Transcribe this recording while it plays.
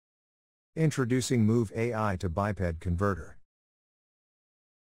Introducing MoveAI to Biped Converter.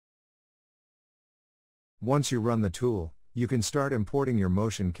 Once you run the tool, you can start importing your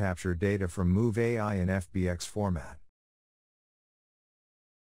motion capture data from MoveAI in FBX format.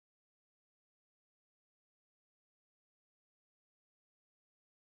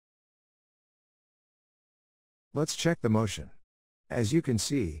 Let's check the motion. As you can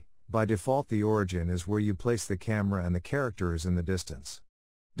see, by default the origin is where you place the camera and the character is in the distance.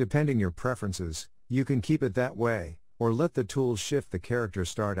 Depending your preferences, you can keep it that way, or let the tool shift the character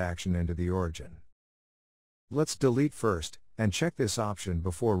start action into the origin. Let's delete first, and check this option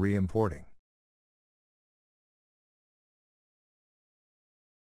before re-importing.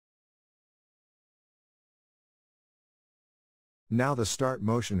 Now the start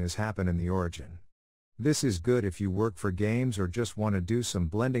motion is happen in the origin. This is good if you work for games or just want to do some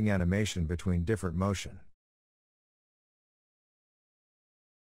blending animation between different motion.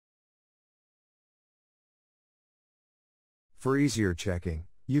 For easier checking,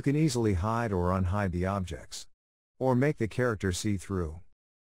 you can easily hide or unhide the objects. Or make the character see-through.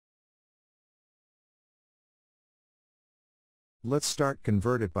 Let's start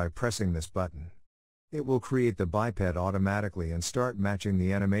convert it by pressing this button. It will create the biped automatically and start matching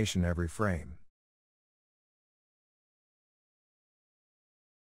the animation every frame.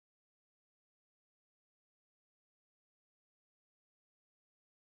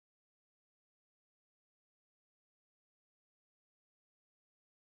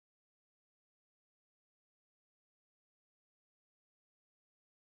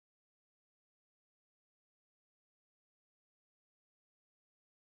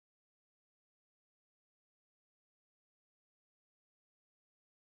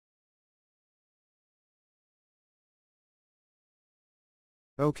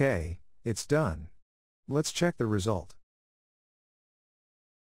 Okay, it's done. Let's check the result.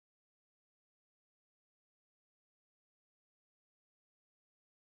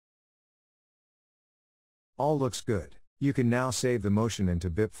 All looks good. You can now save the motion into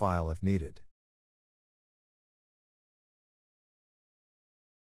BIP file if needed.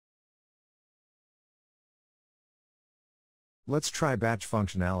 Let's try batch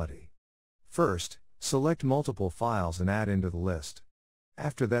functionality. First, select multiple files and add into the list.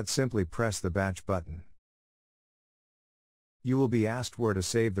 After that, simply press the batch button. You will be asked where to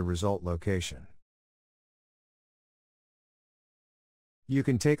save the result location. You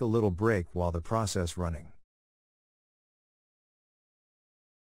can take a little break while the process running.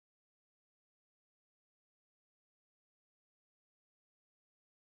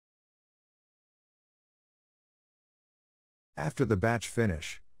 After the batch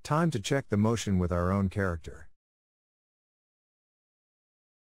finish, time to check the motion with our own character.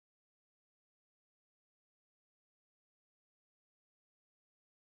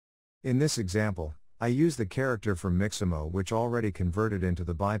 In this example, I use the character from Mixamo which already converted into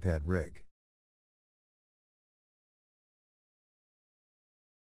the biped rig.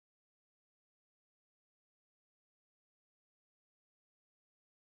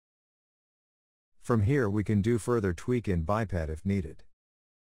 From here we can do further tweak in biped if needed.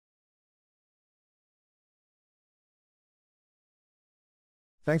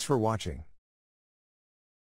 Thanks for watching.